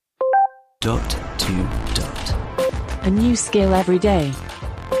Dot to dot. A new skill every day.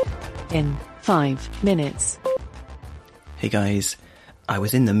 In 5 minutes. Hey guys, I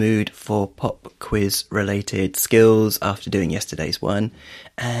was in the mood for pop quiz related skills after doing yesterday's one,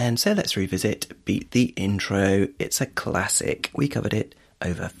 and so let's revisit Beat the Intro. It's a classic. We covered it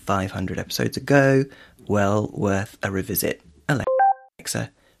over 500 episodes ago. Well worth a revisit.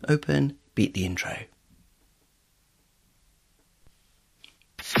 Alexa, open Beat the Intro.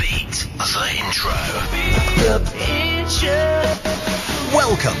 Beat the Intro.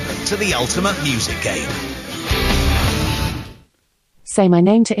 Welcome to the ultimate music game. Say my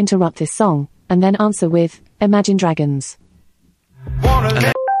name to interrupt this song, and then answer with Imagine Dragons.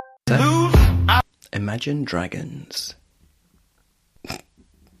 Alexa, Imagine Dragons.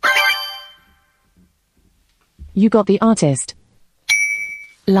 You got the artist.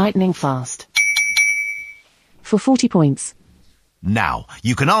 Lightning fast. For 40 points. Now,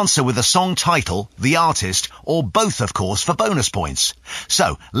 you can answer with the song title, the artist, or both, of course, for bonus points.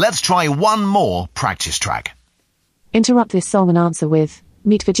 So, let's try one more practice track. Interrupt this song and answer with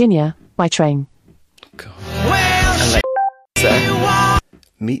Meet Virginia by Train. God. Alexa,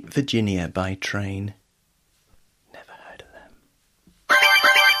 Meet Virginia by Train. Never heard of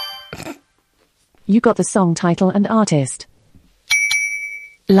them. You got the song title and artist.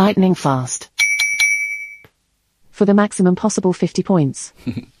 Lightning fast. For the maximum possible 50 points.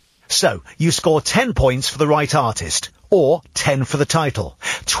 So, you score 10 points for the right artist, or 10 for the title.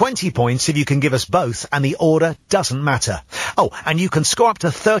 20 points if you can give us both, and the order doesn't matter. Oh, and you can score up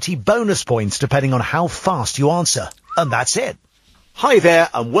to 30 bonus points depending on how fast you answer. And that's it. Hi there,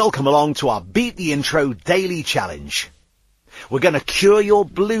 and welcome along to our Beat the Intro Daily Challenge. We're going to cure your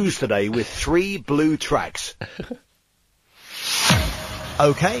blues today with 3 blue tracks.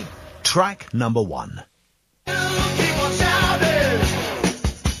 Okay, track number 1.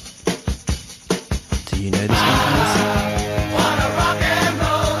 Do you know this one, guys?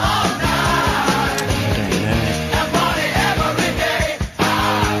 I don't know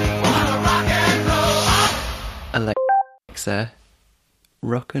it. Alexa,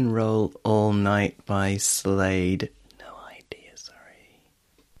 Rock and Roll All Night by Slade. No idea, sorry.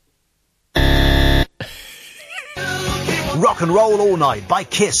 Rock and Roll All Night by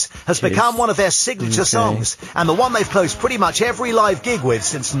Kiss has become one of their signature songs, and the one they've closed pretty much every live gig with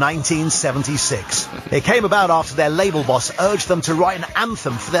since 1976. It came about after their label boss urged them to write an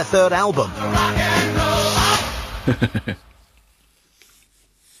anthem for their third album.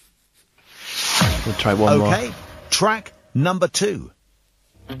 We'll try one more. Okay, track number 2.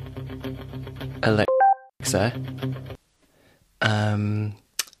 Alexa,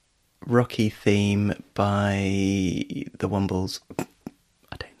 Rocky Theme by the Wombles.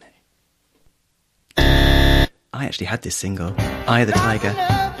 I don't know. I actually had this single. Eye of the Tiger.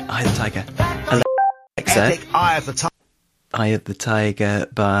 Eye of the Tiger. Alexa, Epic Eye of the Tiger. Eye of the Tiger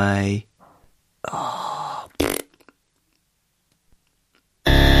by...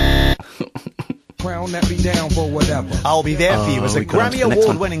 I'll Be There For You as a we got on to Grammy the next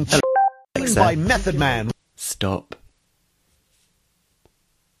one. Award-winning tune by Method Man. Stop.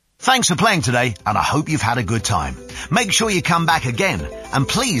 Thanks for playing today, and I hope you've had a good time. Make sure you come back again, and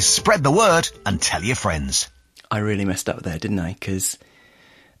please spread the word and tell your friends. I really messed up there, didn't I? Because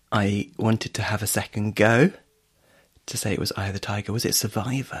I wanted to have a second go to say it was Eye of the Tiger. Was it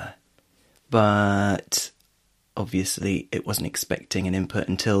Survivor? But obviously it wasn't expecting an input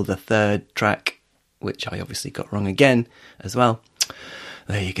until the third track, which I obviously got wrong again as well.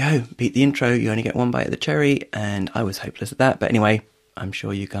 There you go. Beat the Intro. You only get one bite of the cherry, and I was hopeless at that. But anyway, I'm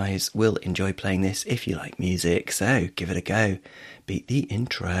sure you guys will enjoy playing this if you like music, so give it a go. Beat the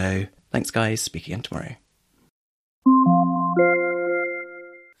Intro. Thanks, guys. Speak again tomorrow.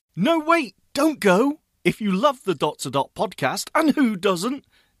 No, wait, don't go. If you love the Dot to Dot podcast, and who doesn't,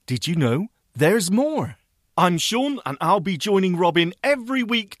 did you know there's more? I'm Sean, and I'll be joining Robin every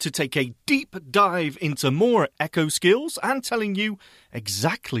week to take a deep dive into more Echo skills and telling you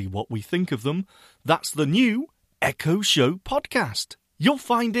exactly what we think of them. That's the new Echo Show podcast. You'll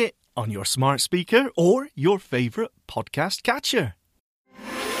find it on your smart speaker or your favourite podcast catcher.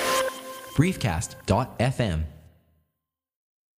 Briefcast.fm